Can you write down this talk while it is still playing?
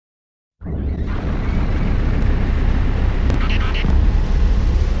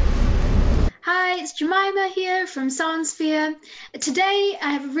Jemima here from Soundsphere. Today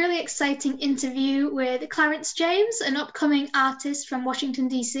I have a really exciting interview with Clarence James, an upcoming artist from Washington,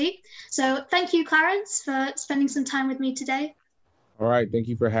 D.C. So thank you, Clarence, for spending some time with me today. All right, thank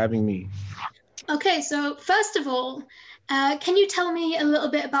you for having me. Okay, so first of all, can you tell me a little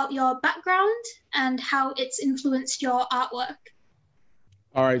bit about your background and how it's influenced your artwork?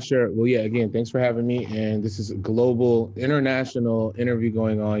 All right, sure. Well, yeah, again, thanks for having me. And this is a global, international interview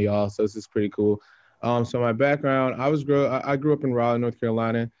going on, y'all. So this is pretty cool. So my background, I grew up in Raleigh, North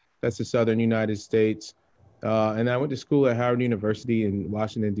Carolina. That's the southern United States. And I went to school at Howard University in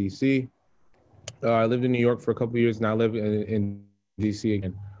Washington, D.C. I lived in New York for a couple of years, and I live in D.C.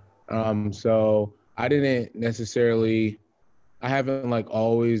 again. So I didn't necessarily, I haven't like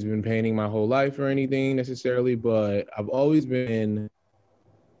always been painting my whole life or anything necessarily, but I've always been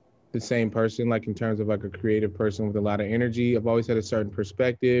the same person, like in terms of like a creative person with a lot of energy. I've always had a certain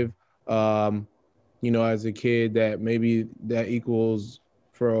perspective. Um, as a kid, that maybe that equals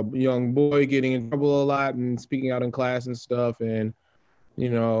for a young boy getting in trouble a lot and speaking out in class and stuff, and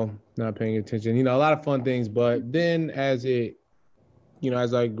not paying attention. A lot of fun things. But then as I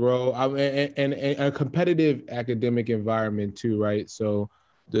grow, I'm and a competitive academic environment too, right? So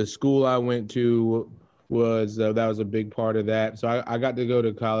the school I went to was that was a big part of that. So I got to go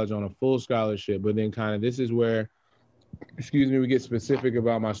to college on a full scholarship, but then kind of this is where, excuse me, we get specific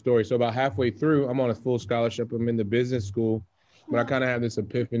about my story. So about halfway through, I'm on a full scholarship. I'm in the business school, but I kind of have this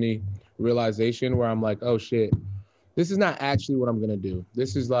epiphany realization where I'm like, oh shit, this is not actually what I'm gonna do.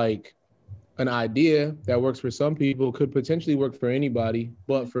 This is like an idea that works for some people, could potentially work for anybody,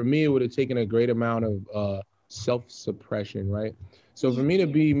 but for me, it would have taken a great amount of self-suppression, right? So for me to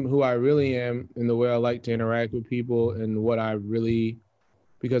be who I really am and the way I like to interact with people and what I really,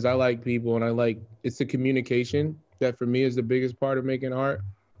 because I like people and it's the communication that for me is the biggest part of making art.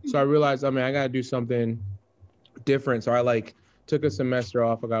 So I realized, I gotta do something different. So I took a semester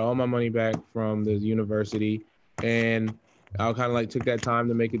off. I got all my money back from the university, and I kind of took that time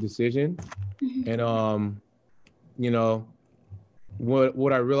to make a decision. And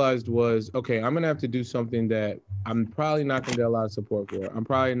what I realized was, okay, I'm gonna have to do something that I'm probably not gonna get a lot of support for. I'm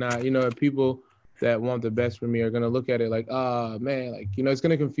probably not, people that want the best for me are gonna look at it like, oh man, it's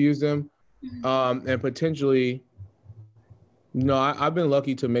gonna confuse them. And potentially, I've been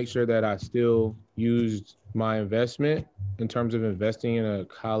lucky to make sure that I still used my investment in terms of investing in a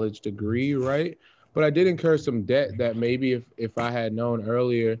college degree, right? But I did incur some debt that maybe if I had known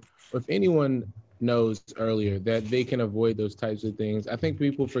earlier, or if anyone knows earlier that they can avoid those types of things. I think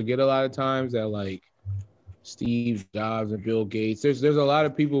people forget a lot of times that Steve Jobs and Bill Gates, there's a lot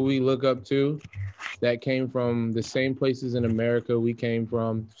of people we look up to that came from the same places in America we came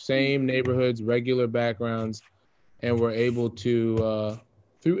from, same neighborhoods, regular backgrounds, and were able to,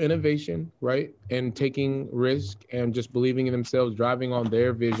 through innovation, right, and taking risk and just believing in themselves, driving on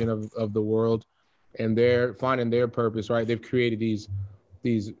their vision of the world and their finding their purpose, right, they've created these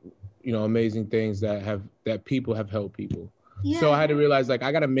amazing things that people have helped people. So I had to realize I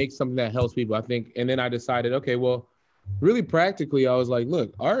got to make something that helps people, I think. And then I decided, okay, well, really practically, I was like,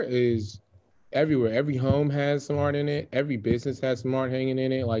 look, art is everywhere. Every home has some art in it. Every business has some art hanging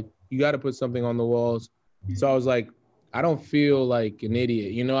in it. You got to put something on the walls. So I was like, I don't feel like an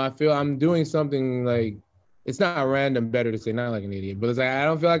idiot. I feel I'm doing something it's not random, better to say not like an idiot, but it's I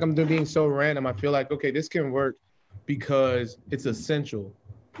don't feel like I'm being so random. I feel like, okay, this can work because it's essential.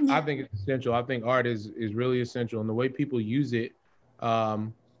 I think it's essential. I think art is really essential, and the way people use it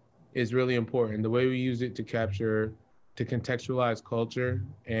is really important. The way we use it to contextualize culture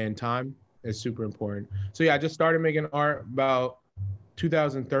and time is super important. So yeah, I just started making art about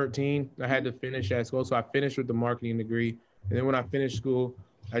 2013. I had to finish at school, so I finished with the marketing degree, and then when I finished school,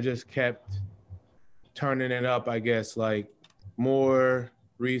 I just kept turning it up. I guess more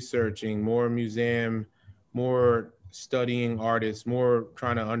researching, more museum, more studying artists, more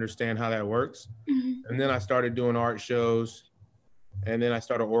trying to understand how that works. And then I started doing art shows, and then I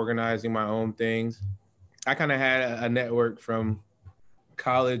started organizing my own things. I kind of had a network from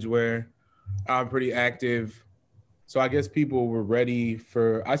college where I'm pretty active. So I guess people were ready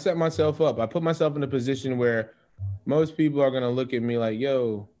I set myself up. I put myself in a position where most people are going to look at me like,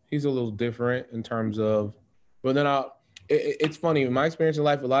 yo, he's a little different in terms of, but then it's funny, in my experience in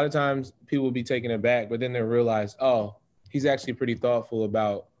life, a lot of times people will be taken aback, but then they realize, oh, he's actually pretty thoughtful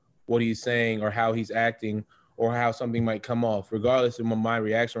about what he's saying or how he's acting or how something might come off, regardless of what my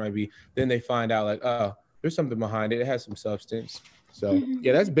reaction might be. Then they find out oh, there's something behind it. It has some substance. So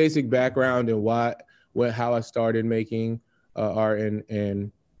yeah, that's basic background and how I started making art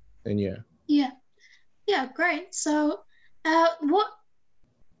and yeah. Yeah, great. So,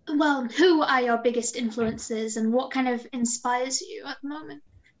 well, who are your biggest influences and what kind of inspires you at the moment?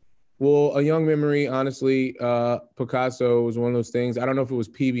 Well, a young memory, honestly, Picasso was one of those things. I don't know if it was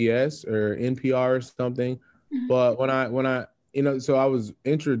PBS or NPR or something, Mhm. but when I, so I was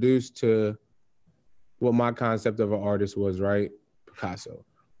introduced to what my concept of an artist was, right? Picasso.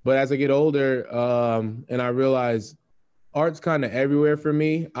 But as I get older, and I realize art's kind of everywhere for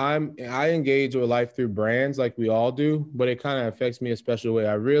me. I engage with life through brands like we all do, but it kind of affects me a special way.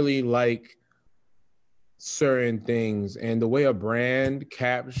 I really like certain things and the way a brand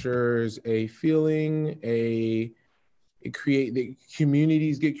captures a feeling, it create the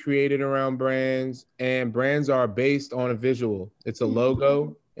communities get created around brands, and brands are based on a visual. It's a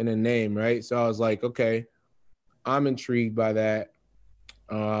logo and a name, right? So I was like, okay, I'm intrigued by that.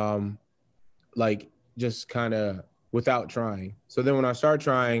 Um, like just kind of without trying. So then when I start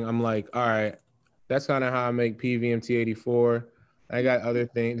trying, I'm like, all right, that's kind of how I make PVMT 84. I got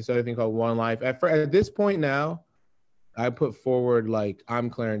this other thing called One Life. At this point now, I put forward like I'm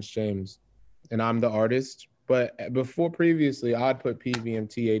Clarence James and I'm the artist. But before previously, I'd put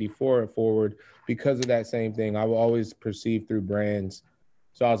PVMT 84 forward because of that same thing. I will always perceive through brands.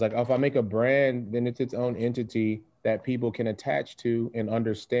 So I was like, oh, if I make a brand, then it's its own entity that people can attach to and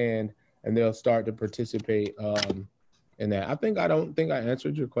understand, and they'll start to participate in that. I don't think I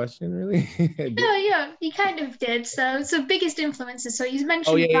answered your question really. No, yeah, you kind of did. So biggest influences. So you Oh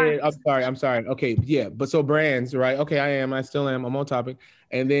mentioned yeah, yeah, brands. yeah. I'm sorry. Okay, yeah. But so brands, right? Okay, I still am. I'm on topic.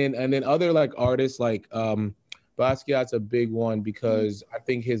 And then other like artists like Basquiat's a big one because I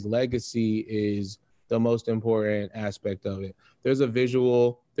think his legacy is the most important aspect of it. There's a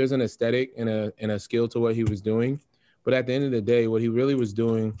visual, there's an aesthetic and a skill to what he was doing. But at the end of the day, what he really was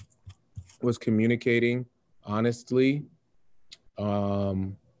doing was communicating honestly,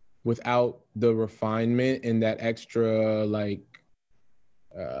 um, without the refinement and that extra like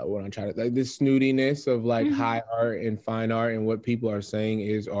what I'm trying to like this snootiness of like Mhm. high art and fine art and what people are saying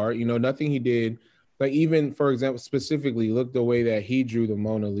is art. Nothing he did, like even for example, specifically look the way that he drew the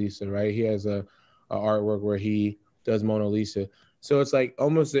Mona Lisa, right? He has a artwork where he does Mona Lisa. So it's like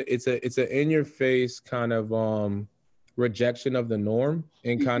almost it's a in your face kind of rejection of the norm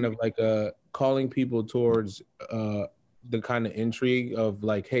and kind of like calling people towards the kind of intrigue of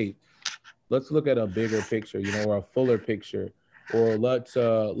like, hey, let's look at a bigger picture, or a fuller picture, or let's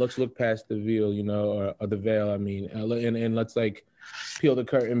look past the veil, or the veil. I mean, and let's like peel the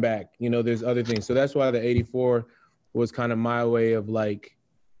curtain back. There's other things. So that's why the 84 was kind of my way of like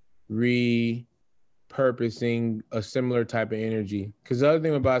repurposing a similar type of energy. Because the other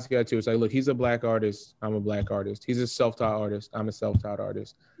thing with Basquiat too, it's like, look, he's a black artist. I'm a black artist. He's a self-taught artist. I'm a self-taught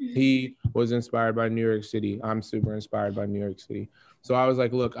artist. He was inspired by New York City. I'm super inspired by New York City. So I was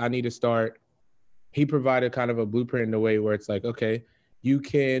like, look, I need to start. He provided kind of a blueprint in a way where it's like, okay, you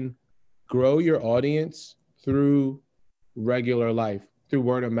can grow your audience through regular life, through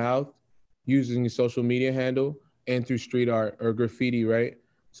word of mouth, using your social media handle, and through street art or graffiti, right?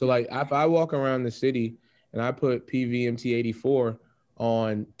 So like if I walk around the city and I put PVMT 84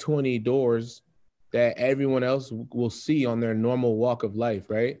 on 20 doors that everyone else will see on their normal walk of life,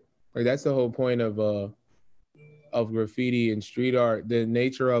 right? Like that's the whole point of graffiti and street art. The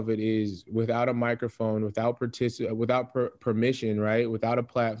nature of it is without a microphone, without permission, right? Without a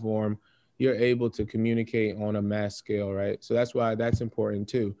platform, you're able to communicate on a mass scale, right? So that's why that's important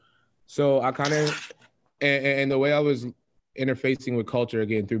too. So I kind of and the way I was interfacing with culture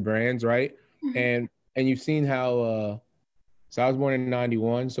again through brands, right? Mhm. And you've seen how so I was born in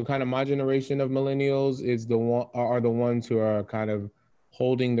 91. So kind of my generation of millennials is the one are the ones who are kind of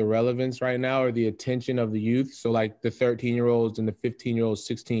holding the relevance right now or the attention of the youth. So like the 13-year-olds and the 15-year-olds,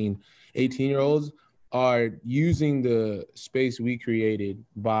 16, 18-year-olds are using the space we created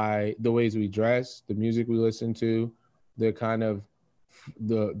by the ways we dress, the music we listen to, the kind of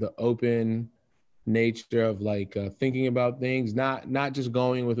the open nature of like thinking about things, not just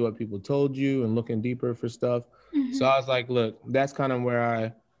going with what people told you and looking deeper for stuff. So Mhm. I was like, look, that's kind of where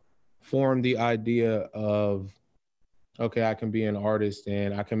I formed the idea of, okay, I can be an artist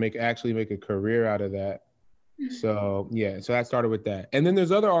and I can actually make a career out of that. Mhm. So yeah, so that started with that. And then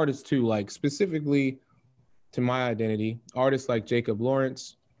there's other artists too, like specifically to my identity, artists like Jacob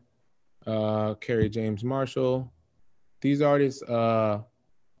Lawrence, Kerry James Marshall, these artists,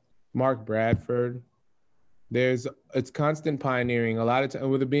 Mark Bradford. It's constant pioneering. A lot of time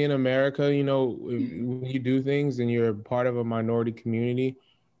with it being America, when you do things and you're part of a minority community,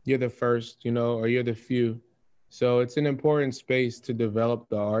 you're the first, or you're the few. So it's an important space to develop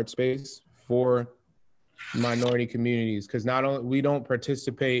the art space for minority communities because not only we don't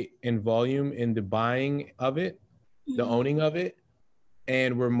participate in volume in the buying of it, the Mhm. owning of it,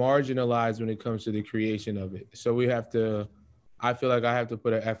 and we're marginalized when it comes to the creation of it. So we have to, I feel like I have to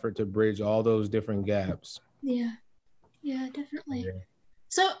put an effort to bridge all those different gaps. Yeah, definitely. Yeah.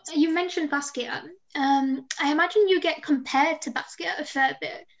 So you mentioned Basquiat. I imagine you get compared to Basquiat a fair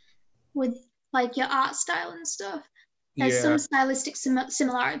bit with like your art style and stuff. There's some stylistic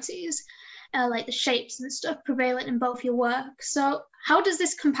similarities, like the shapes and stuff prevalent in both your work. So how does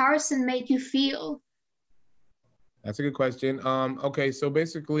this comparison make you feel? That's a good question. Okay, so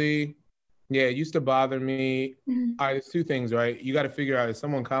basically, yeah, it used to bother me. All right, it's two things, right? You got to figure out, is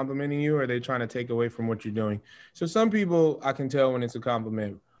someone complimenting you or are they trying to take away from what you're doing? So some people I can tell when it's a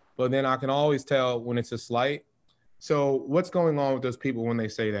compliment, but then I can always tell when it's a slight. So what's going on with those people when they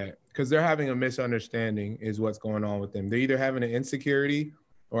say that? Because they're having a misunderstanding is what's going on with them. They're either having an insecurity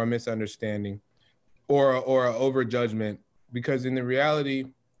or a misunderstanding or an overjudgment, because in the reality,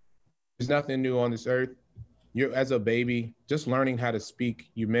 there's nothing new on this earth. You're, as a baby, just learning how to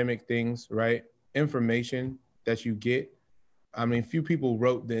speak, you mimic things, right? Information that you get. I mean, few people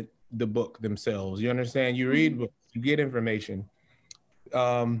wrote the book themselves. You understand? You read books, you get information.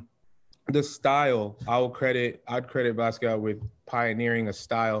 The style, I'd credit Basquiat with pioneering a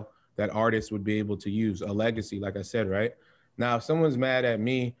style that artists would be able to use, a legacy, like I said, right? Now, if someone's mad at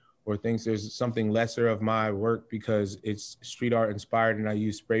me or thinks there's something lesser of my work because it's street art inspired and I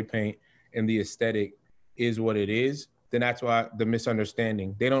use spray paint and the aesthetic is what it is, then that's why the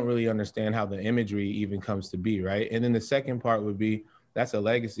misunderstanding. They don't really understand how the imagery even comes to be, right? And then the second part would be, that's a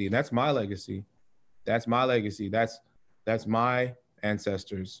legacy. And that's my legacy. That's my legacy. That's my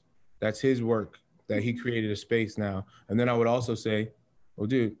ancestors. That's his work that he created a space now. And then I would also say, well,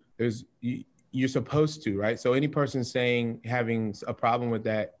 dude, you're supposed to, right? So any person saying, having a problem with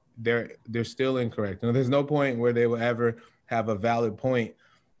that, they're still incorrect. And there's no point where they will ever have a valid point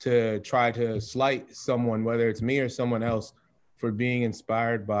to try to slight someone, whether it's me or someone else, for being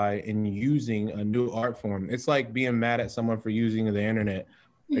inspired by and using a new art form. It's like being mad at someone for using the internet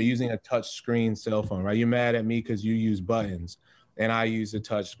or using a touch screen cell phone, right? You're mad at me because you use buttons and I use a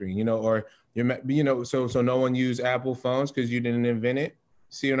touch screen, you know, or so no one used Apple phones because you didn't invent it.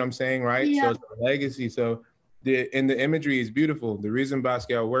 See what I'm saying, right? Yeah. So it's a legacy. So the imagery is beautiful. The reason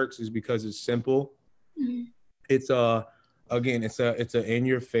Basquiat works is because it's simple. It's again, it's a in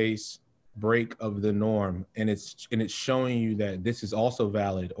your face break of the norm, and it's showing you that this is also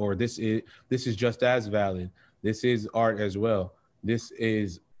valid, or this is just as valid. This is art as well. This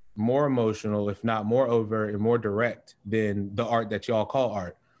is more emotional, if not more overt and more direct than the art that y'all call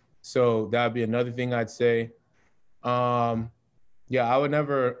art. So that'd be another thing I'd say. Yeah, I would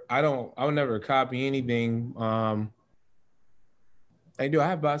never copy anything. I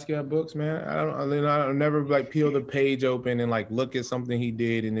have Basquiat books, man. I don't never like peel the page open and like look at something he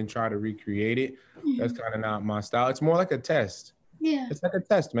did and then try to recreate it. That's kind of not my style. It's more like a test. Yeah. It's like a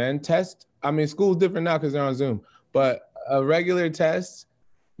test, man. I mean, school's different now because they're on Zoom, but a regular test,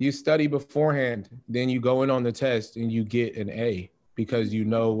 you study beforehand, then you go in on the test and you get an A because you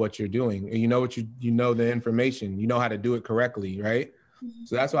know what you're doing. And you know you know the information, you know how to do it correctly, right?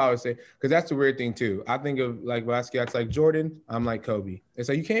 So that's what I would say, because that's the weird thing too. I think of like Basquiat's like Jordan, I'm like Kobe. And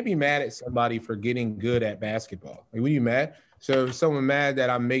so you can't be mad at somebody for getting good at basketball. Like, when you mad? So if someone mad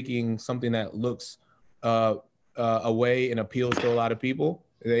that I'm making something that looks away and appeals to a lot of people,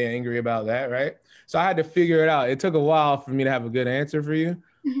 they angry about that, right? So I had to figure it out. It took a while for me to have a good answer for you,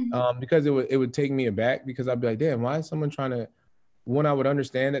 because it would take me aback, because I'd be like, damn, why is someone trying to? When I would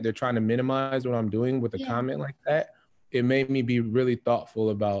understand that they're trying to minimize what I'm doing with a comment like that, it made me be really thoughtful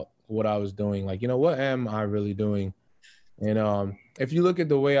about what I was doing. Like, what am I really doing? And if you look at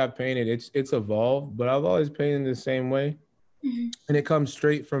the way I painted, it's evolved, but I've always painted the same way. And it comes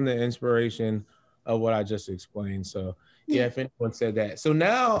straight from the inspiration of what I just explained. So yeah, if anyone said that. So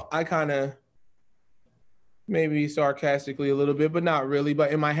now I kind of, maybe sarcastically a little bit, but not really.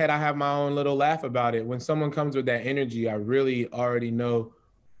 But in my head, I have my own little laugh about it. When someone comes with that energy, I really already know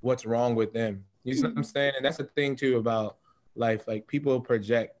what's wrong with them. You see what I'm saying? And that's the thing too about life. Like, people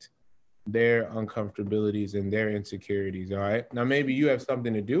project their uncomfortabilities and their insecurities. All right. Now, maybe you have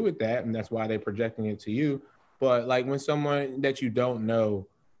something to do with that, and that's why they're projecting it to you. But like, when someone that you don't know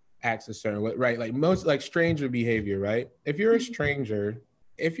acts a certain way, right? Like most like stranger behavior, right? If you're a stranger,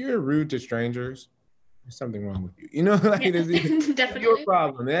 if you're rude to strangers, there's something wrong with you. Like, it is definitely your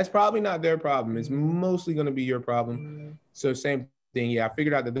problem. And that's probably not their problem. It's mostly going to be your problem. So same thing. Yeah, I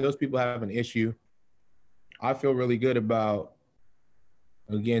figured out that those people have an issue. I feel really good about,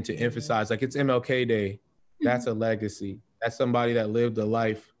 again, to emphasize, like, it's MLK Day. That's a legacy. That's somebody that lived a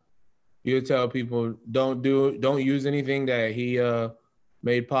life. You tell people don't use anything that he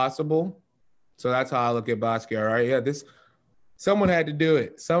made possible. So that's how I look at Basquiat, right? Yeah, someone had to do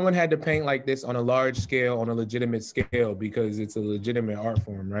it. Someone had to paint like this on a large scale, on a legitimate scale, because it's a legitimate art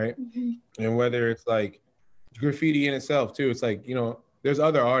form, right? Mm-hmm. And whether it's like graffiti in itself too, it's like, you know, there's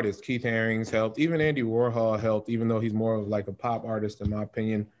other artists. Keith Haring's helped. Even Andy Warhol helped, even though he's more of like a pop artist in my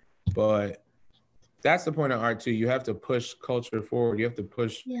opinion. But that's the point of art too. You have to push culture forward. You have to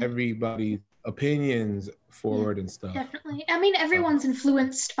push everybody's opinions forward and stuff. Definitely. I mean, everyone's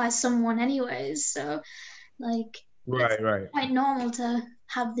influenced by someone anyways, so like it's quite normal to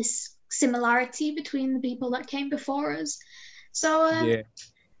have this similarity between the people that came before us. So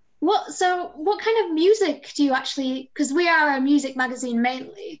what kind of music do you actually, because we are a music magazine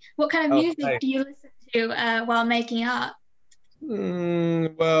mainly, what kind of music do you listen to while making art?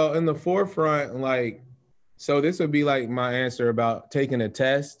 Well, in the forefront, like, so this would be like my answer about taking a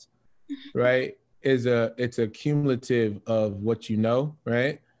test, right? It's a cumulative of what you know,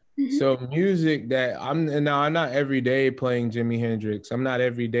 right? Mm-hmm. So music that I'm not every day playing Jimi Hendrix. I'm not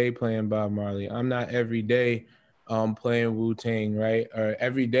every day playing Bob Marley. I'm not every day playing Wu-Tang, right? Or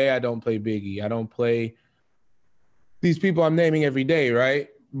every day I don't play Biggie. I don't play these people I'm naming every day, right?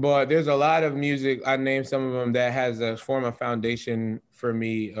 But there's a lot of music, I named some of them, that has a form of foundation for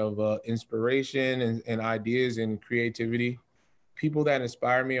me of inspiration and ideas and creativity. People that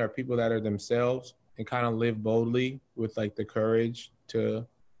inspire me are people that are themselves and kind of live boldly with like the courage to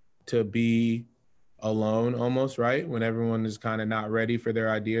be alone almost, right? When everyone is kind of not ready for their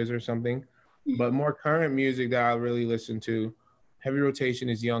ideas or something. But more current music that I really listen to, heavy rotation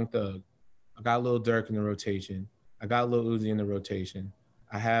is Young Thug. I got Lil Durk in the rotation. I got Lil Uzi in the rotation.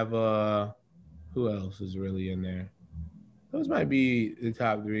 I have who else is really in there? Those might be the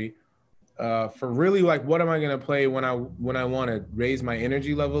top three. For really, like, what am I gonna play when I want to raise my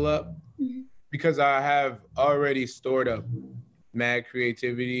energy level up? Mm-hmm. Because I have already stored up mad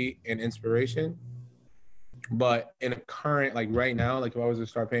creativity and inspiration. But in a current, like right now, like if I was to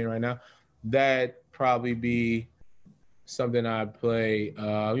start painting right now, that'd probably be something I'd play.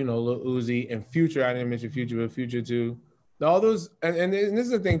 You know, Lil Uzi and Future. I didn't mention Future, but Future too. All those, and this is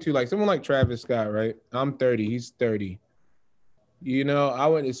the thing too, like someone like Travis Scott, right? I'm 30, he's 30. You know, I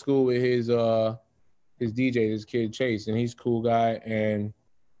went to school with his DJ, this kid Chase, and he's a cool guy, and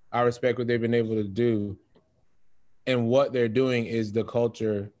I respect what they've been able to do. And what they're doing is the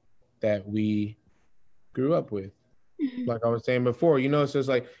culture that we grew up with. Like I was saying before, you know, it's just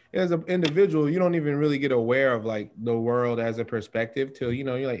like as an individual, you don't even really get aware of like the world as a perspective till, you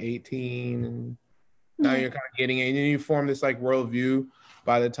know, you're like 18 and now you're kind of getting it, and then you form this like worldview.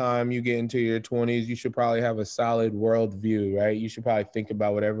 By the time you get into your 20s, you should probably have a solid worldview, right? You should probably think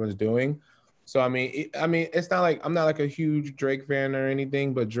about what everyone's doing. So I mean, it's not like I'm not like a huge Drake fan or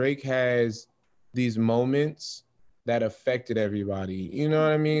anything, but Drake has these moments that affected everybody. You know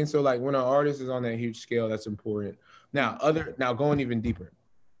what I mean? So like when an artist is on that huge scale, that's important. Now going even deeper,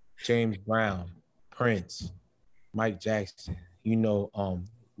 James Brown, Prince, Mike Jackson, you know,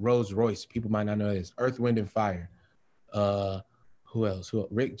 Rolls Royce, people might not know this. Earth, Wind, and Fire. Who else?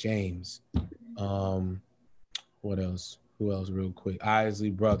 Rick James. What else? Who else? Real quick. Isley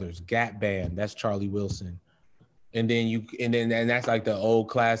Brothers, Gap Band. That's Charlie Wilson. And then that's like the old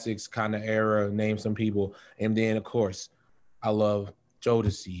classics kind of era. Name some people. And then of course, I love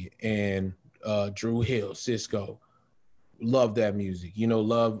Jodeci and Drew Hill, Cisco. Love that music. You know,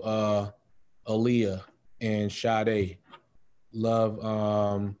 love Aaliyah and Sade.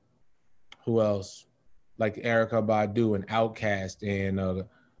 Love who else? Like Erykah Badu and Outkast and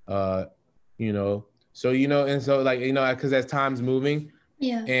you know, so you know, and so like, you know, because as time's moving,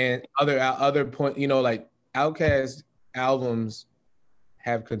 and other point, you know, like Outkast albums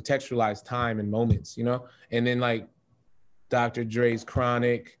have contextualized time and moments, you know, and then like Dr. Dre's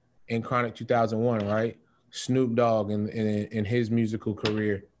Chronic and Chronic 2001, right? Snoop Dogg in his musical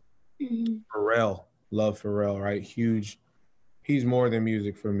career. Pharrell, love Pharrell, right? Huge. He's more than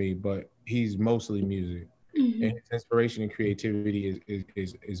music for me, but he's mostly music. And his inspiration and creativity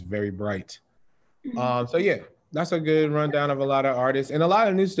is very bright. So yeah, that's a good rundown of a lot of artists and a lot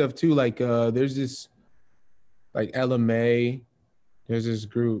of new stuff too. Like there's this like Ella May, there's this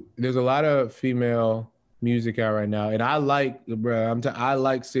group. There's a lot of female music out right now, and I like, bro. I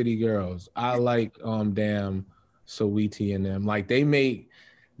like City Girls. I like damn Saweetie and them. Like they make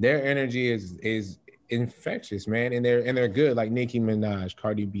their energy is infectious, man, and they're good. Like Nicki Minaj,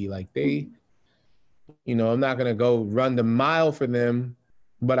 Cardi B, like they, you know, I'm not gonna go run the mile for them,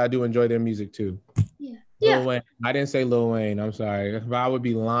 but I do enjoy their music too. Lil Wayne. I didn't say Lil Wayne. I'm sorry. If I would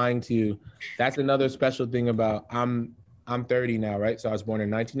be lying to you. That's another special thing about I'm 30 now, right? So I was born in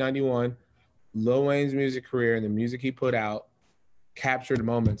 1991. Lil Wayne's music career and the music he put out captured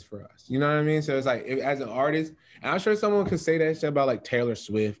moments for us. You know what I mean? So it's like, as an artist, and I'm sure someone could say that shit about like Taylor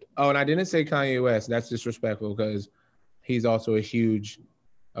Swift. Oh, and I didn't say Kanye West. That's disrespectful because he's also a huge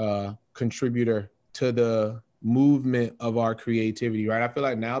contributor to the movement of our creativity, right? I feel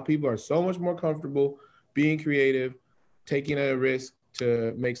like now people are so much more comfortable being creative, taking a risk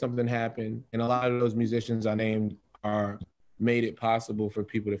to make something happen. And a lot of those musicians I named are made it possible for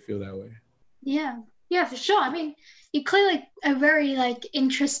people to feel that way. Yeah, yeah, for sure. I mean, you're clearly a very like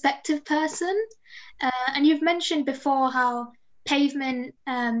introspective person, and you've mentioned before how pavement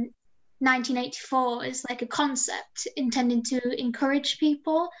 1984 is like a concept intended to encourage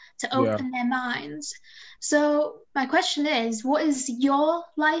people to Yeah. open their minds. So my question is, what is your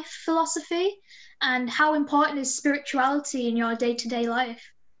life philosophy, and how important is spirituality in your day-to-day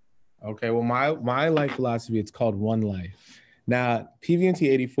life? Okay, well, my life philosophy, it's called One Life. Now, PVNT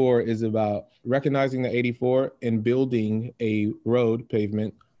 84 is about recognizing the 84 and building a road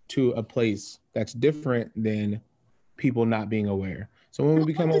pavement to a place that's different than people not being aware. So when we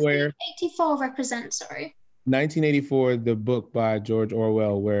become What does aware, the 84 represent? Sorry. 1984, the book by George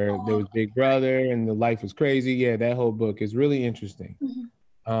Orwell, where there was Big Brother and the life was crazy. Yeah, that whole book is really interesting.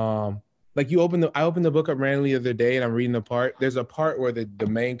 Um, like I opened the book up randomly the other day and I'm reading the part. There's a part where the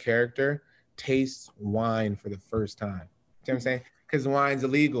main character tastes wine for the first time. You know what I'm saying? Because wine's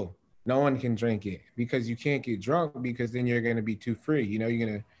illegal. No one can drink it because you can't get drunk because then you're gonna be too free. You know,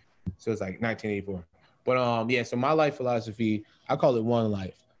 so it's like 1984. But yeah, so my life philosophy, I call it One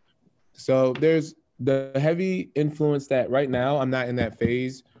Life. So there's the heavy influence that right now I'm not in that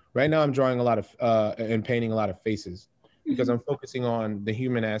phase. Right now I'm drawing a lot of and painting a lot of faces because I'm focusing on the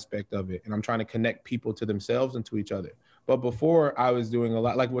human aspect of it and I'm trying to connect people to themselves and to each other. But before I was doing a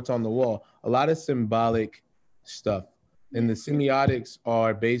lot like what's on the wall, a lot of symbolic stuff. And the semiotics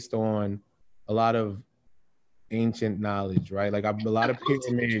are based on a lot of ancient knowledge, right? Like a lot of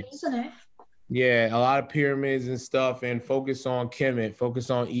pyramids. Isn't it? Yeah, a lot of pyramids and stuff, and focus on Kemet, focus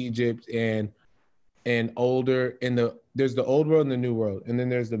on Egypt and older there's the old world and the new world. And then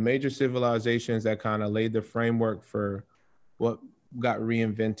there's the major civilizations that kind of laid the framework for what got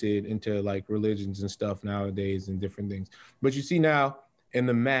reinvented into like religions and stuff nowadays and different things. But you see now in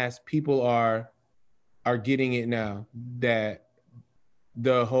the mass, people are getting it now that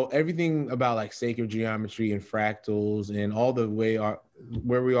the whole everything about like sacred geometry and fractals and all the way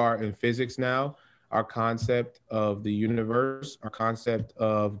where we are in physics now, our concept of the universe, our concept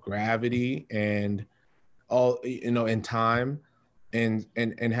of gravity and all, you know, and time and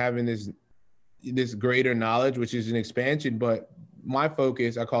having this greater knowledge, which is an expansion. But my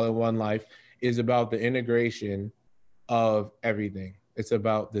focus, I call it One Life, is about the integration of everything. It's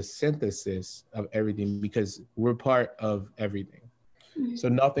about the synthesis of everything because we're part of everything. So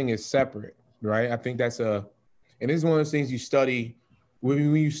nothing is separate, right? I think and this is one of those things you study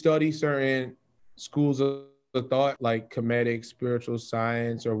when you study certain schools of thought, like comedic, spiritual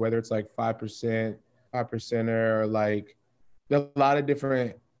science, or whether it's like 5%, 5%er, or like a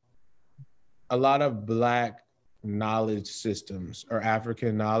lot of Black knowledge systems or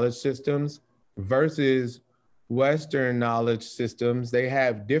African knowledge systems versus Western knowledge systems. They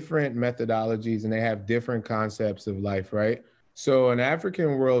have different methodologies and they have different concepts of life, right? So an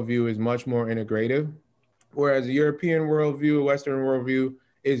African worldview is much more integrative, whereas a European worldview, a Western worldview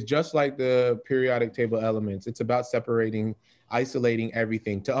is just like the periodic table elements. It's about separating, isolating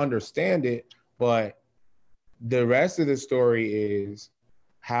everything to understand it, but the rest of the story is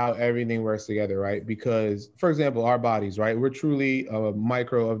how everything works together, right? Because, for example, our bodies, right? We're truly a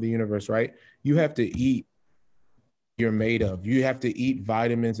micro of the universe, right? You have to eat you're made of. You have to eat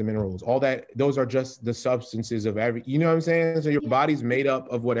vitamins and minerals. All that, those are just the substances of you know what I'm saying? So your body's made up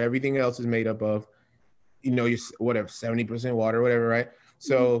of what everything else is made up of. You know, you're whatever, 70% water, whatever, right?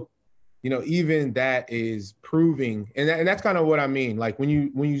 So, you know, even that is proving, and that's kind of what I mean. Like when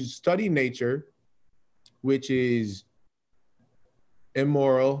you study nature, which is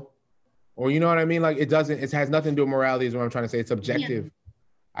immoral, or you know what I mean? Like it has nothing to do with morality is what I'm trying to say. It's objective. Yeah.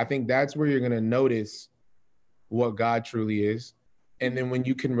 I think that's where you're gonna notice what God truly is. And then when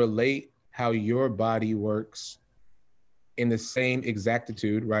you can relate how your body works in the same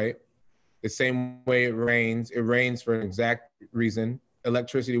exactitude, right? The same way it rains for an exact reason.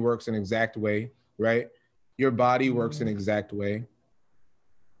 Electricity works an exact way, right? Your body works an exact way.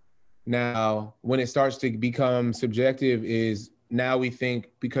 Now, when it starts to become subjective is now we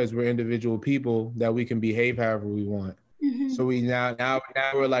think because we're individual people that we can behave however we want. So we now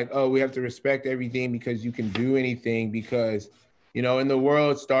we're like, oh, we have to respect everything because you can do anything because, you know, in the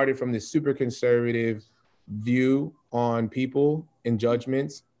world started from this super conservative view on people and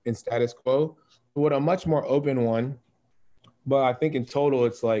judgments and status quo, with a much more open one But I think in total,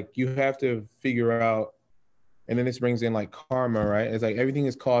 it's like you have to figure out, and then this brings in like karma, right? It's like everything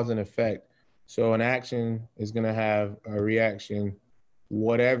is cause and effect. So an action is going to have a reaction,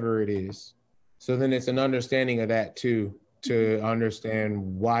 whatever it is. So then it's an understanding of that too, to understand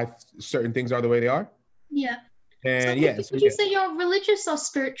why certain things are the way they are. Yeah. So And would you say you're religious or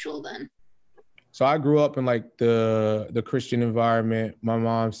spiritual then? So I grew up in like the Christian environment. My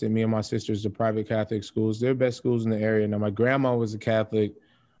mom sent me and my sisters to private Catholic schools. They're best schools in the area. Now my grandma was a Catholic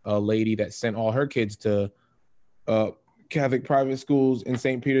lady that sent all her kids to Catholic private schools in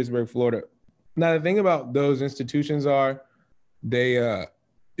St. Petersburg, Florida. Now the thing about those institutions are they're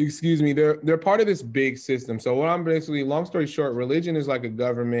part of this big system. So what I'm basically, long story short, religion is like a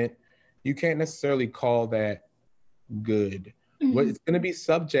government. You can't necessarily call that good. What it's going to be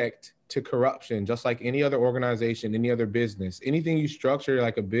subject to corruption, just like any other organization, any other business. Anything you structure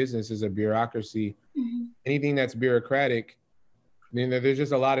like a business is a bureaucracy. Anything that's bureaucratic, there's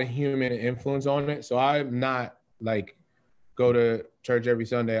just a lot of human influence on it. So I'm not like go to church every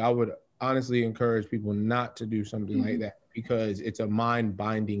Sunday. I would honestly encourage people not to do something like that, because it's a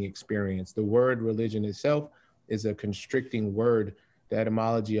mind-binding experience. The word religion itself is a constricting word. The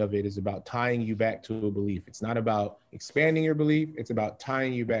etymology of it is about tying you back to a belief. It's not about expanding your belief. It's about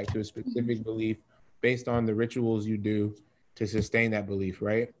tying you back to a specific belief based on the rituals you do to sustain that belief,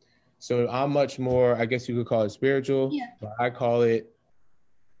 right? So I'm much more, I guess you could call it spiritual, but I call it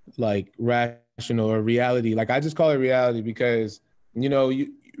like rational or reality. Like I just call it reality because,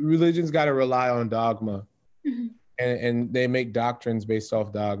 religion's got to rely on dogma, and they make doctrines based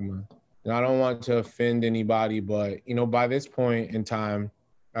off dogma. And I don't want to offend anybody, but, by this point in time,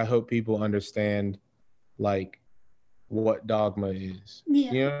 I hope people understand like what dogma is.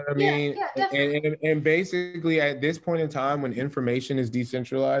 You know what I mean? And basically at this point in time, when information is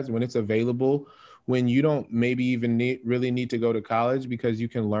decentralized, when it's available, when you don't maybe even really need to go to college because you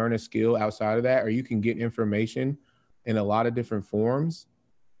can learn a skill outside of that, or you can get information in a lot of different forms,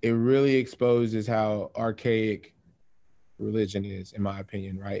 it really exposes how archaic religion is, in my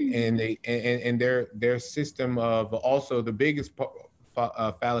opinion, right? And they and their system of, also the biggest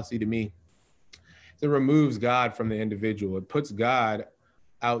fallacy to me, it removes God from the individual. It puts God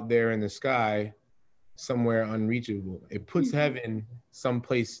out there in the sky somewhere unreachable. It puts heaven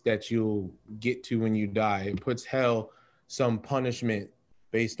someplace that you'll get to when you die. It puts hell some punishment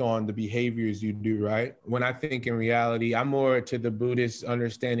based on the behaviors you do, right? When I think in reality, I'm more to the Buddhist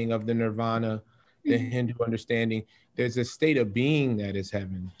understanding of the nirvana, the Hindu understanding. There's a state of being that is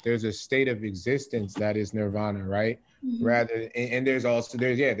heaven. There's a state of existence that is nirvana, right? There's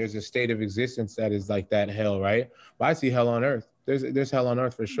a state of existence that is like that hell, right? But I see hell on earth. There's hell on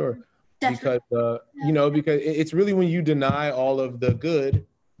earth for sure. Definitely. Because it's really when you deny all of the good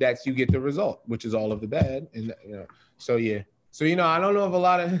that you get the result, which is all of the bad. And so I don't know if a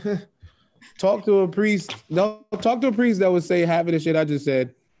lot of talk to a priest that would say half of the shit I just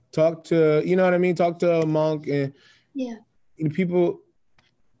said. Talk to, what I mean? Talk to a monk and people.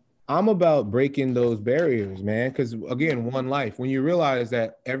 I'm about breaking those barriers, man. Because again, one life. When you realize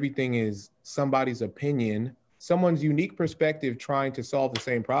that everything is somebody's opinion, someone's unique perspective trying to solve the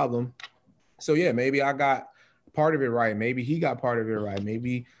same problem. So maybe I got part of it right. Maybe he got part of it right.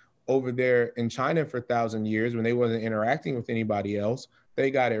 Maybe over there in China for 1,000 years when they wasn't interacting with anybody else,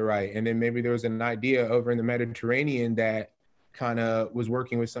 they got it right. And then maybe there was an idea over in the Mediterranean that kind of was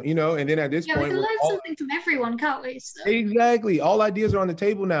working with some, and then at this point, we can learn something from everyone, can't we? So. Exactly. All ideas are on the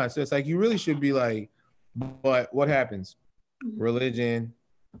table now. So it's like, you really should be like, but what happens? Religion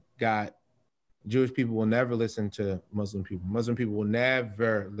got Jewish people will never listen to Muslim people. Muslim people will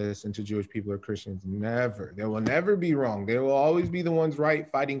never listen to Jewish people or Christians. Never. They will never be wrong. They will always be the ones right,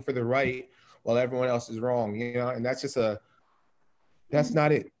 fighting for the right while everyone else is wrong, and that's just that's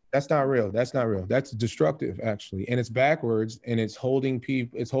not it. That's not real. That's not real. That's destructive, actually. And it's backwards, and it's holding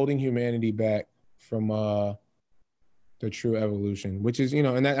humanity back from the true evolution, which is,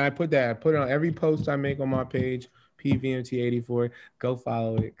 and I put it on every post I make on my page, PVMT84. Go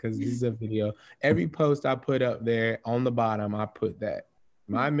follow it because this is a video. Every post I put up there on the bottom, I put that.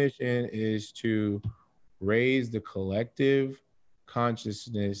 My mission is to raise the collective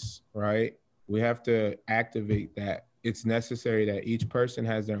consciousness, right? We have to activate that. It's necessary that each person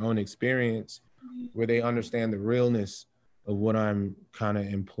has their own experience where they understand the realness of what I'm kind of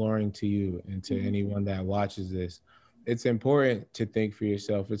imploring to you and to anyone that watches this. It's important to think for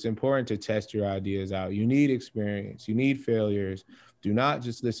yourself. It's important to test your ideas out. You need experience. You need failures. Do not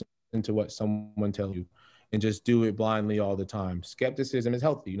just listen to what someone tells you and just do it blindly all the time. Skepticism is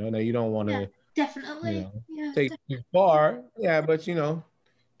healthy. Now you don't want to definitely take it too far. Yeah, but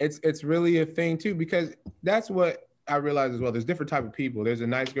it's really a thing too, because that's what I realized as well, there's different type of people. There's a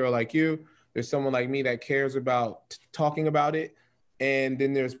nice girl like you. There's someone like me that cares about talking about it. And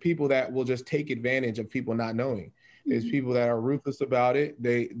then there's people that will just take advantage of people not knowing. There's people that are ruthless about it.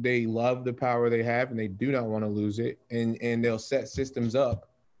 They love the power they have and they do not want to lose it. And they'll set systems up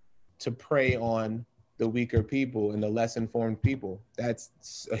to prey on the weaker people and the less informed people.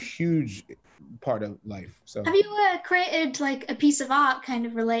 That's a huge part of life. So have you created like a piece of art kind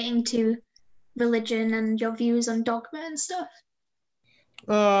of relating to religion and your views on dogma and stuff?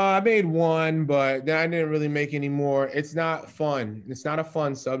 I made one, but then I didn't really make any more. It's not fun. It's not a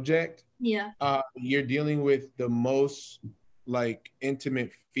fun subject. Yeah. You're dealing with the most like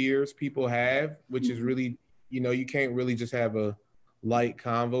intimate fears people have, which is really, you can't really just have a light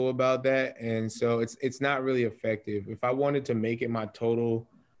convo about that. And so it's not really effective. If I wanted to make it my total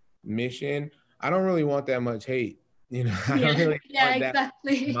mission, I don't really want that much hate. I don't really want that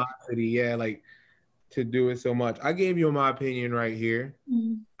animosity. Yeah, like to do it so much. I gave you my opinion right here.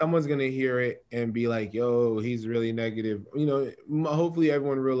 Someone's gonna hear it and be like, yo, he's really negative. Hopefully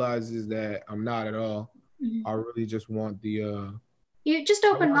everyone realizes that I'm not at all. I really just want the you're just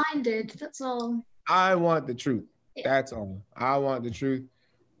open-minded, that's all. I want the truth. That's all. I want the truth.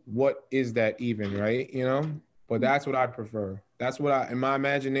 What is that even, right? But that's what I'd prefer. That's what in my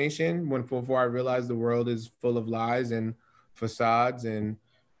imagination, before I realized the world is full of lies and facades and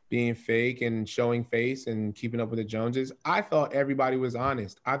being fake and showing face and keeping up with the Joneses, I thought everybody was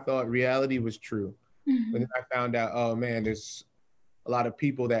honest. I thought reality was true. But then I found out, oh man, there's a lot of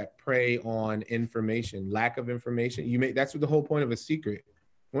people that prey on information, lack of information. That's what the whole point of a secret.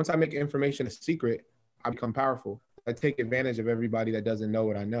 Once I make information a secret, I become powerful. I take advantage of everybody that doesn't know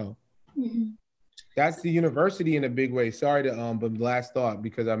what I know. That's the university in a big way. Sorry to but last thought,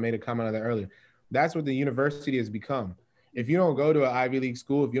 because I made a comment on that earlier. That's what the university has become. If you don't go to an Ivy League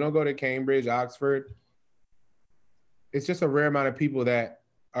school, if you don't go to Cambridge, Oxford, it's just a rare amount of people that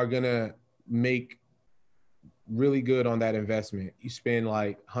are gonna make really good on that investment. You spend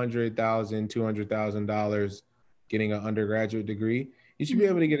like $100,000, $200,000 getting an undergraduate degree. You should be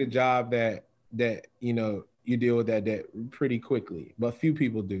able to get a job that you deal with that debt pretty quickly, but few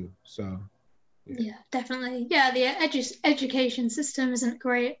people do. So yeah, definitely. Yeah, the education system isn't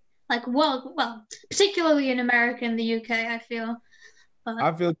great. Like, well, particularly in America and the UK, I feel. But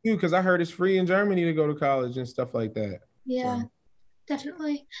I feel too, because I heard it's free in Germany to go to college and stuff like that. Yeah,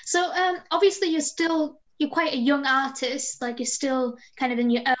 definitely. So obviously you're quite a young artist, like you're still kind of in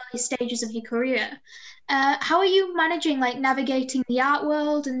your early stages of your career. How are you managing like navigating the art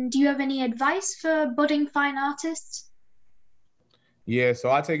world, and do you have any advice for budding fine artists? Yeah,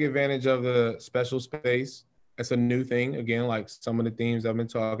 so I take advantage of the special space. It's a new thing, again, like some of the themes I've been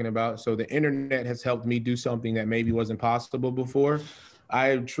talking about. So the internet has helped me do something that maybe wasn't possible before.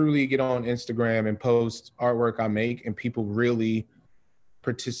 I truly get on Instagram and post artwork I make, and people really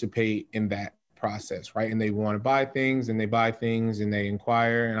participate in that process, right? And they want to buy things, and they buy things, and they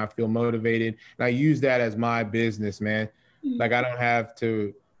inquire, and I feel motivated. And I use that as my business, man. Like I don't have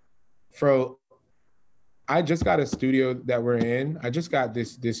to I just got a studio that we're in. I just got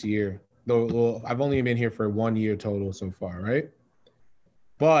this year. Though I've only been here for 1 year total so far, right?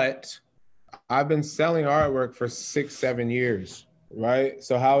 But I've been selling artwork for 6-7 years, right?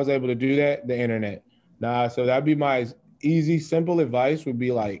 So how I was able to do that? The internet. So that'd be my easy, simple advice would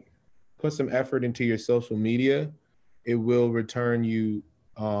be like, put some effort into your social media. It will return you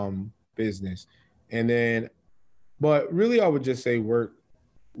business. And then, but really I would just say work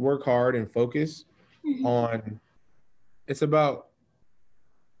hard and focus on, it's about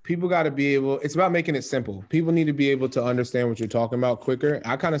making it simple. People need to be able to understand what you're talking about quicker.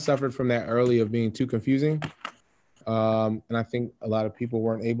 I kind of suffered from that early of being too confusing. And I think a lot of people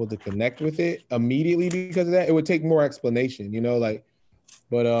weren't able to connect with it immediately because of that. It would take more explanation,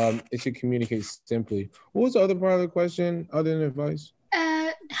 but it should communicate simply. What was the other part of the question other than advice?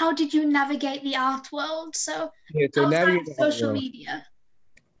 How did you navigate the art world? So navigate social media.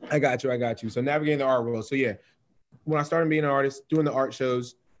 I got you. So navigating the art world. So yeah, when I started being an artist, doing the art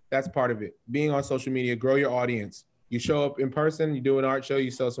shows, that's part of it. Being on social media, grow your audience. You show up in person, you do an art show, you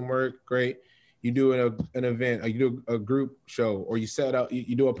sell some work, great. You do an event, or you do a group show, or you set up,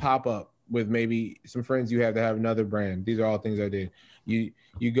 you do a pop-up with maybe some friends you have that have another brand. These are all things I did.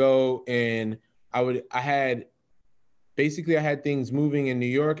 You go and I had things moving in New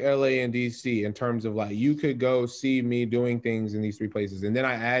York, LA, and DC in terms of like, you could go see me doing things in these 3 places. And then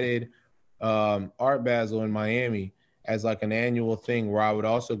I added Art Basel in Miami as like an annual thing where I would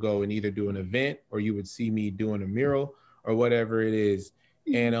also go and either do an event, or you would see me doing a mural or whatever it is.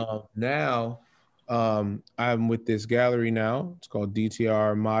 And now I'm with this gallery now. It's called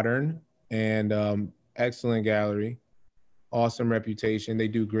DTR Modern. And excellent gallery, awesome reputation. They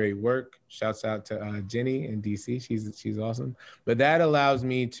do great work. Shouts out to Jenny in DC. She's awesome. But that allows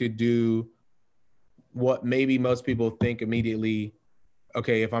me to do what maybe most people think immediately.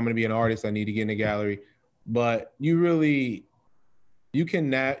 Okay, if I'm going to be an artist, I need to get in a gallery. But you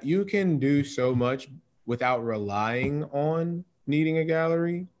can do so much without relying on needing a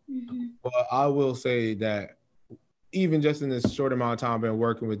gallery. Mm-hmm. But I will say that even just in this short amount of time I've been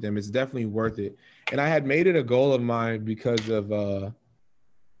working with them, it's definitely worth it. And I had made it a goal of mine because of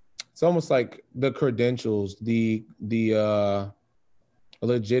it's almost like the credentials, the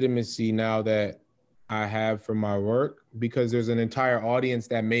legitimacy now that I have for my work, because there's an entire audience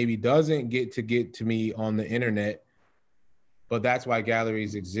that maybe doesn't get to me on the internet. But that's why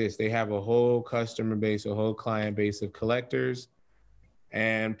galleries exist. They have a whole customer base, a whole client base of collectors,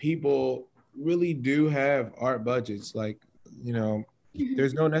 and people really do have art budgets. Like, you know,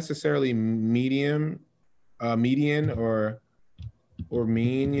 there's no necessarily median or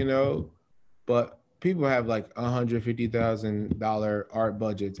mean, you know, but people have like $150,000 art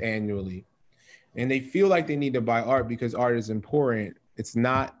budgets annually, and they feel like they need to buy art because art is important. It's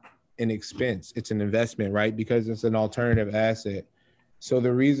not an expense; it's an investment, right? Because it's an alternative asset. So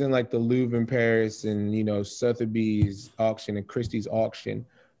the reason like the Louvre in Paris and, you know, Sotheby's auction and Christie's auction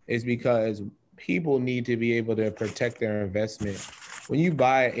is because people need to be able to protect their investment. When you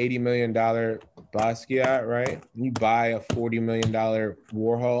buy an $80 million Basquiat, right? You buy a $40 million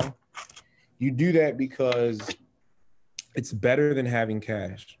Warhol, you do that because it's better than having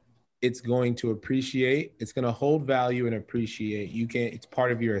cash. It's going to appreciate, it's going to hold value and appreciate. It's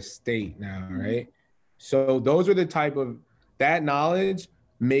part of your estate now, right? So those are the type of, that knowledge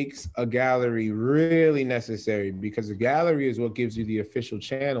makes a gallery really necessary, because the gallery is what gives you the official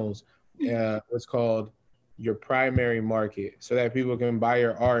channels, what's called your primary market, so that people can buy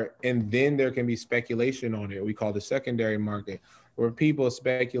your art, and then there can be speculation on it. We call the secondary market, where people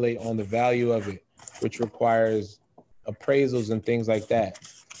speculate on the value of it, which requires appraisals and things like that.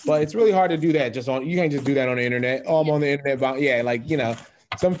 But it's really hard to do that just on, you can't just do that on the internet. Oh, I'm on the internet. Yeah, like, you know,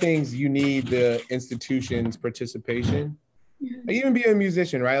 some things you need the institution's participation. Even being a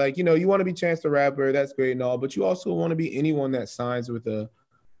musician, right? Like, you know, you want to be Chance the Rapper, that's great and all, but you also want to be anyone that signs with a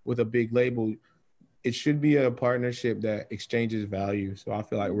big label. It should be a partnership that exchanges value. So I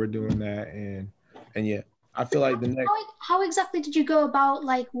feel like we're doing that, and yeah, I feel like the next. How exactly did you go about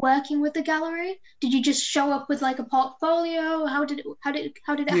like working with the gallery? Did you just show up with like a portfolio? How did it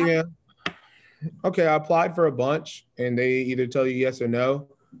happen? Yeah. Okay, I applied for a bunch, and they either tell you yes or no.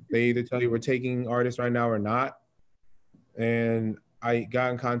 They either tell you we're taking artists right now or not. And I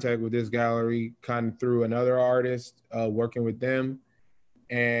got in contact with this gallery kind of through another artist, working with them.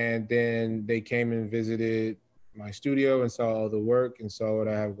 And then they came and visited my studio and saw all the work and saw what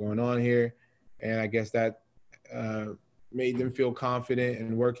I have going on here. And I guess that made them feel confident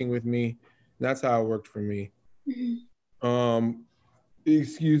in working with me. And that's how it worked for me.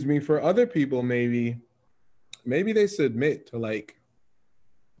 Excuse me, for other people, maybe they submit to like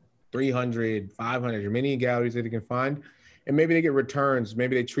 300, 500, or many galleries that they can find. And maybe they get returns.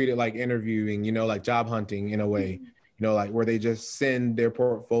 Maybe they treat it like interviewing, you know, like job hunting in a way, you know, like where they just send their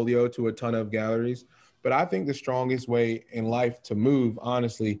portfolio to a ton of galleries. But I think the strongest way in life to move,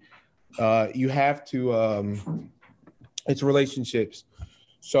 honestly, you have to, it's relationships.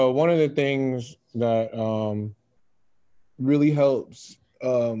 So one of the things that really helps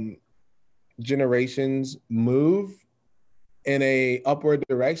generations move in a upward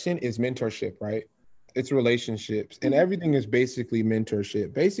direction is mentorship, right? It's relationships, and everything is basically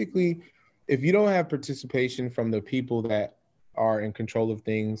mentorship. Basically, if you don't have participation from the people that are in control of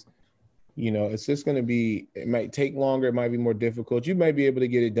things, you know, it's just going to be, it might take longer, it might be more difficult. You might be able to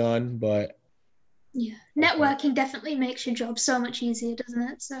get it done, but yeah, networking definitely makes your job so much easier, doesn't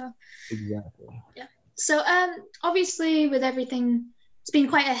it? So exactly. Yeah. So obviously with everything, it's been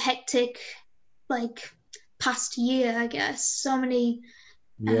quite a hectic like past year, I guess. So many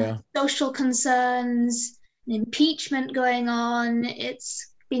social concerns, and impeachment going on.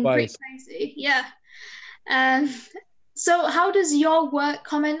 It's been pretty crazy. Yeah. So how does your work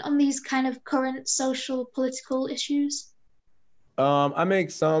comment on these kind of current social political issues? I make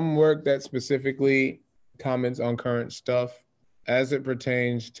some work that specifically comments on current stuff as it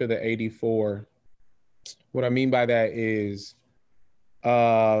pertains to the 84. What I mean by that is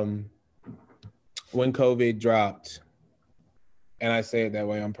when COVID dropped, and I say it that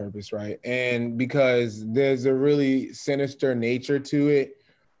way on purpose, right? And because there's a really sinister nature to it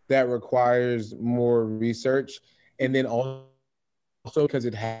that requires more research. And then also because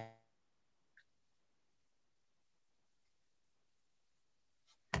it has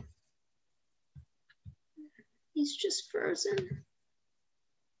He's just frozen.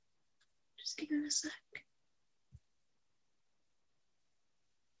 Just give him a sec.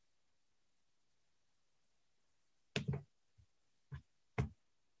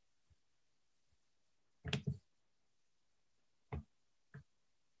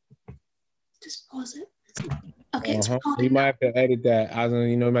 Just pause it. Okay, it's recording. You might have to edit that. I don't know,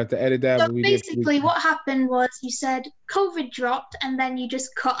 you might have to edit that. So but we basically what happened was you said COVID dropped and then you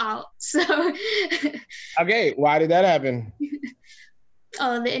just cut out. So okay, why did that happen?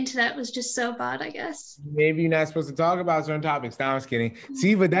 Oh, the internet was just so bad, I guess. Maybe you're not supposed to talk about certain topics. No, I'm just kidding.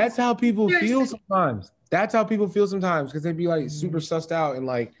 See, but that's how people feel sometimes. That's how people feel sometimes, because they'd be like super sussed out and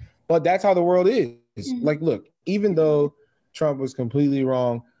like, but that's how the world is. Like, look, even though Trump was completely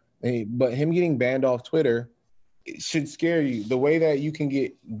wrong, but him getting banned off Twitter, it should scare you. The way that you can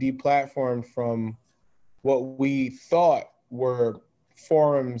get deplatformed from what we thought were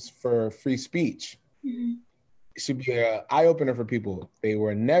forums for free speech. It should be an eye-opener for people. They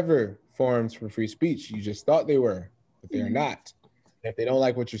were never forums for free speech. You just thought they were, but they are not. If they don't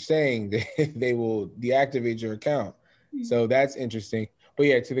like what you're saying, they will deactivate your account. So that's interesting. But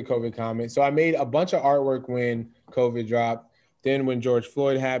yeah, to the COVID comment. So I made a bunch of artwork when COVID dropped. Then when George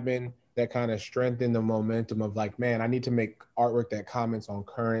Floyd happened, that kind of strengthened the momentum of like, man, I need to make artwork that comments on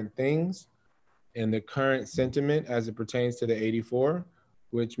current things and the current sentiment as it pertains to the 84,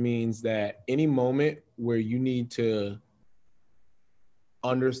 which means that any moment where you need to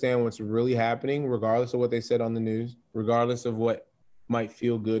understand what's really happening, regardless of what they said on the news, regardless of what might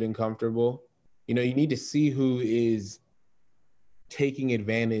feel good and comfortable, you need to see who is taking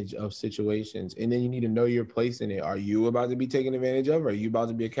advantage of situations. And then you need to know your place in it. Are you about to be taken advantage of? Are you about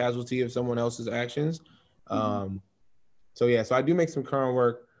to be a casualty of someone else's actions? So I do make some current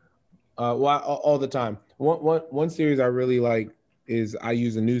work all the time. One series I really like is I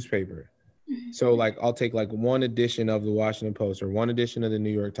use a newspaper. So like I'll take like one edition of the Washington Post or one edition of the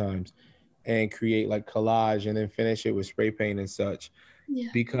New York Times and create like collage and then finish it with spray paint and such,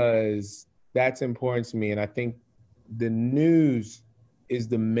 because that's important to me. And I think the news is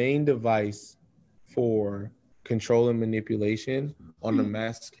the main device for control and manipulation on a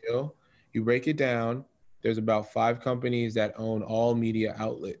mass scale. You break it down, there's about 5 companies that own all media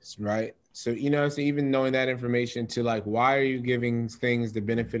outlets, right? So, so even knowing that information to like, why are you giving things the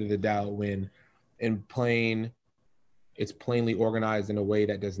benefit of the doubt when it's plainly organized in a way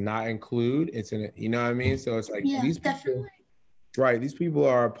that does not include, it's in it, you know what I mean? So it's like these people, these people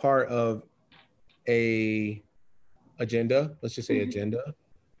are a part of a agenda, let's just say agenda.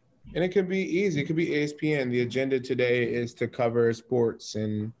 And it could be easy. It could be ESPN. The agenda today is to cover sports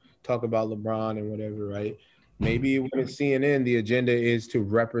and talk about LeBron and whatever, right? Maybe when it's CNN, the agenda is to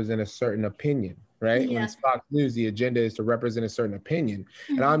represent a certain opinion, right? When it's Fox News, the agenda is to represent a certain opinion.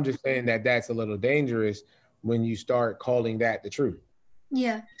 And I'm just saying that that's a little dangerous when you start calling that the truth.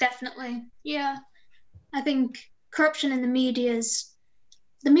 Yeah, definitely. Yeah. I think corruption in the media is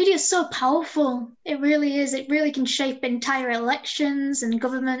so powerful. It really is. It really can shape entire elections and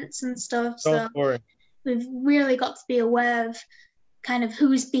governments and stuff. So we've really got to be aware of kind of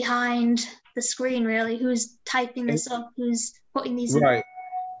who's behind the screen, really, who's typing this up, who's putting these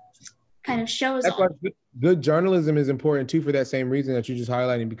kind of shows on. Good journalism is important too for that same reason that you're just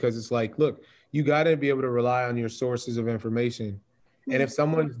highlighting, because it's like, look, you got to be able to rely on your sources of information. And if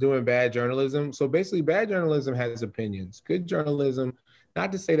someone's doing bad journalism, so basically bad journalism has opinions. Good journalism,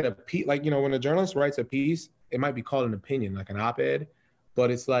 not to say that when a journalist writes a piece, it might be called an opinion, like an op-ed,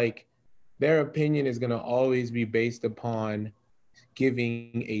 but it's like their opinion is going to always be based upon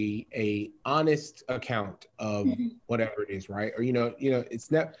giving a honest account of whatever it is, right? Or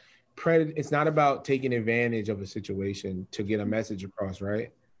it's not about taking advantage of a situation to get a message across,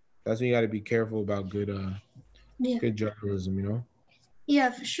 right? That's when you got to be careful about good journalism,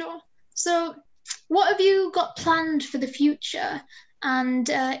 Yeah, for sure. So what have you got planned for the future? And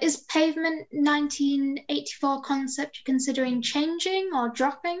is Pavement 1984 concept considering changing or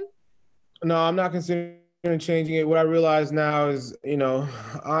dropping? No, I'm not considering changing it. What I realize now is,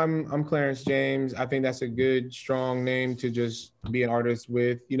 I'm Clarence James. I think that's a good, strong name to just be an artist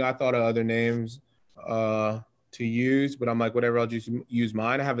with. I thought of other names to use, but I'm like, whatever, I'll just use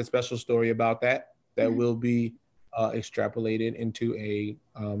mine. I have a special story about that will be extrapolated into a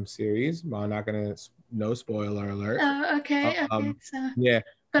series. I'm not gonna, no spoiler alert. Oh, okay.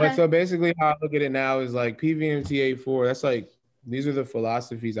 So basically how I look at it now is like PVMT84, that's like, these are the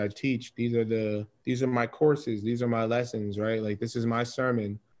philosophies I teach. These are my courses. These are my lessons, right? Like, this is my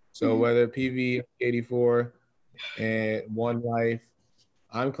sermon. So whether PV84 and One Life,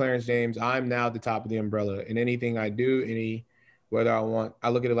 I'm Clarence James, I'm now the top of the umbrella. And anything I do, I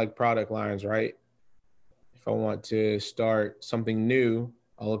look at it like product lines, right? If I want to start something new,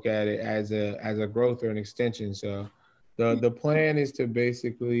 I'll look at it as a growth or an extension. So the plan is to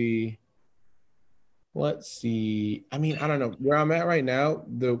basically, let's see. I mean, I don't know where I'm at right now.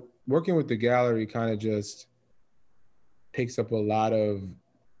 The working with the gallery kind of just takes up a lot of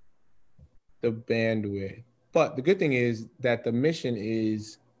the bandwidth. But the good thing is that the mission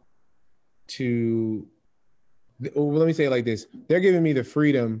is to, well, let me say it like this. They're giving me the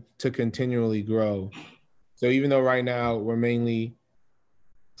freedom to continually grow. So even though right now we're mainly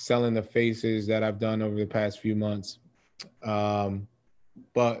selling the faces that I've done over the past few months,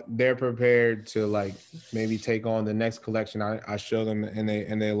 but they're prepared to like maybe take on the next collection. I show them and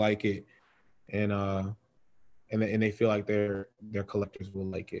they like it, and they feel like their collectors will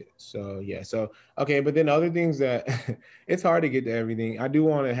like it. So yeah. So okay, but then other things that it's hard to get to everything. I do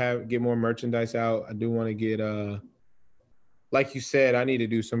want to get more merchandise out. I do want to get like you said, I need to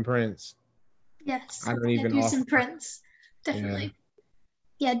do some prints. Yes, I don't even do some prints. Definitely.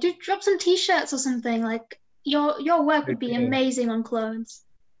 Yeah, do drop some t-shirts or something. Like your work would be amazing on clothes.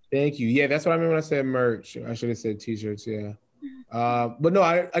 Thank you. Yeah, that's what I mean when I said merch. I should have said t-shirts, yeah. But no,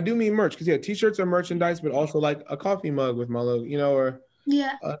 I do mean merch, because yeah, t-shirts are merchandise, but also like a coffee mug with my logo, or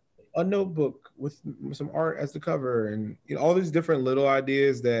yeah, a notebook with some art as the cover, and all these different little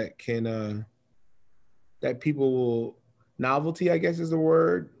ideas that can that people will, novelty, I guess is the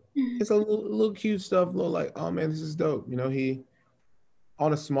word. It's a little cute stuff, little like, oh man, this is dope. He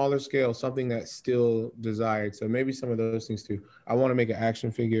on a smaller scale, something that's still desired. So maybe some of those things too. I want to make an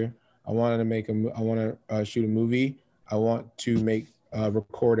action figure. I want to shoot a movie. I want to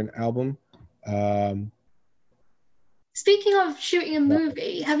record an album. Speaking of shooting a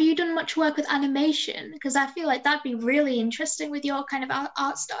movie, have you done much work with animation? Because I feel like that'd be really interesting with your kind of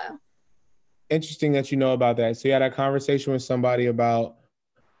art style. Interesting that you know about that. So you had a conversation with somebody about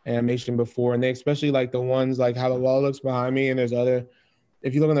animation before, and they especially like the ones like how the wall looks behind me, and there's other.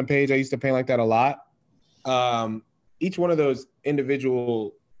 If you look on the page, I used to paint like that a lot. Each one of those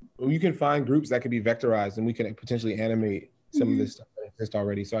individual, you can find groups that could be vectorized, and we can potentially animate some of this stuff that exists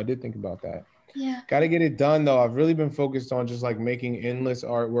already. So I did think about that. Yeah. Got to get it done though. I've really been focused on just like making endless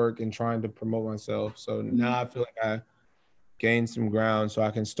artwork and trying to promote myself. So now I feel like I gained some ground, so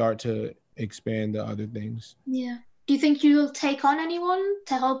I can start to expand the other things. Yeah. Do you think you'll take on anyone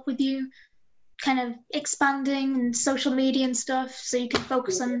to help with you kind of expanding and social media and stuff, so you can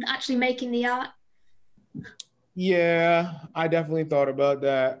focus on actually making the art? Yeah, I definitely thought about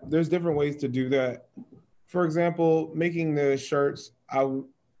that. There's different ways to do that. For example, making the shirts, I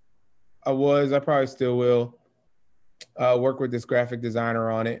probably still will work with this graphic designer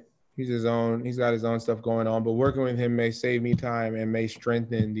on it. He's got his own stuff going on, but working with him may save me time and may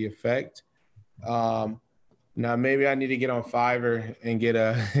strengthen the effect. Now maybe I need to get on Fiverr and get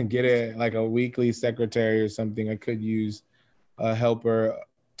a like a weekly secretary or something. I could use a helper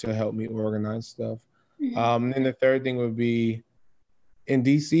to help me organize stuff. And the third thing would be, in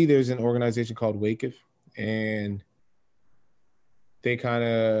DC, there's an organization called Wakeif, and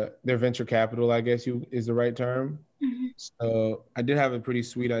they're venture capital, I guess is the right term. So I did have a pretty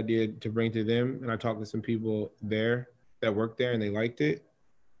sweet idea to bring to them, and I talked to some people there that worked there, and they liked it.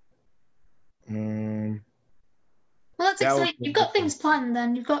 Well, that's exciting. You've got things planned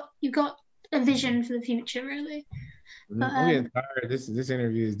then. You've got a vision for the future, really. But, I'm getting tired. This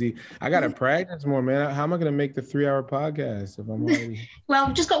interview is deep. I gotta practice more, man. How am I gonna make the 3-hour podcast if I'm already? Well,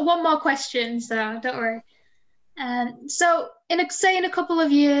 we've just got one more question, so don't worry. So in a couple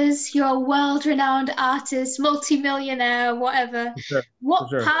of years, you're a world-renowned artist, multi-millionaire, whatever. What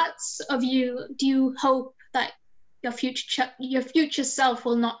parts of you do you hope that your future self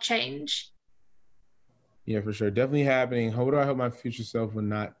will not change? Yeah, for sure. Definitely happening. What do I hope my future self will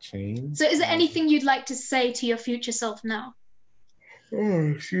not change? So is there anything you'd like to say to your future self now? Oh,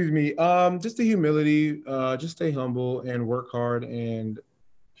 excuse me. Just the humility, just stay humble and work hard, and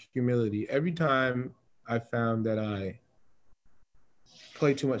humility. Every time I found that I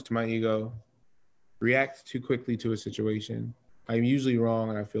play too much to my ego, react too quickly to a situation, I'm usually wrong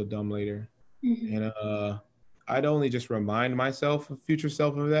and I feel dumb later. And I'd only just remind myself, future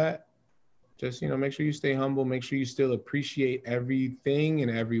self, of that. Just, make sure you stay humble. Make sure you still appreciate everything and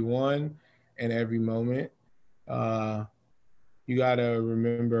everyone and every moment. You got to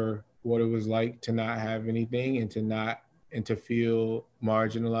remember what it was like to not have anything and to feel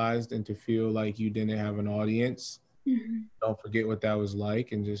marginalized and to feel like you didn't have an audience. Don't forget what that was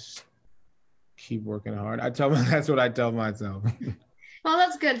like, and just keep working hard. That's what I tell myself. Well,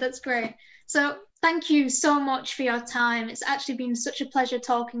 that's good. That's great. So thank you so much for your time. It's actually been such a pleasure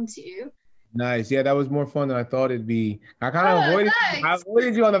talking to you. Nice. Yeah, that was more fun than I thought it'd be. Oh, I thanks.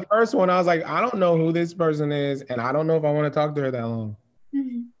 avoided you on the first one. I was like, I don't know who this person is, and I don't know if I want to talk to her that long.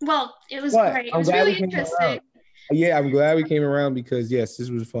 Well, it was But great. It I'm was glad we really came interesting. around. Yeah, I'm glad we came around because yes, this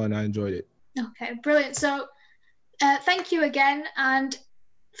was fun. I enjoyed it. Okay, brilliant. So, thank you again. And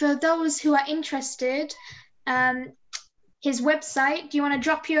for those who are interested, his website. Do you want to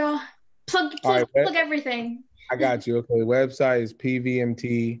drop your All right, plug everything? I got you. Okay, website is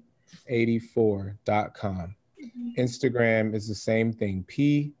pvmt84.com. Instagram is the same thing,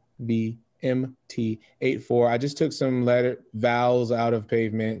 pvmt84. I just took some vowels out of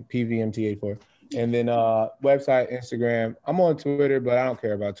pavement, pvmt84. And then website, Instagram. I'm on Twitter, but I don't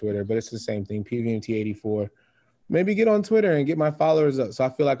care about Twitter, but it's the same thing, pvmt84. Maybe get on Twitter and get my followers up so I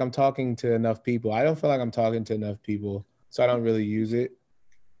feel like I'm talking to enough people. I don't feel like I'm talking to enough people, so I don't really use it.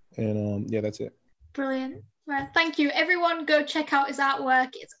 And yeah, that's it. Brilliant. Well, thank you. Everyone go check out his artwork.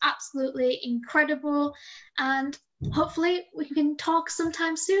 It's absolutely incredible. And hopefully we can talk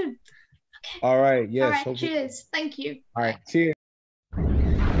sometime soon. Okay. All right. Yes. All right. Cheers. Thank you. All right. Cheers.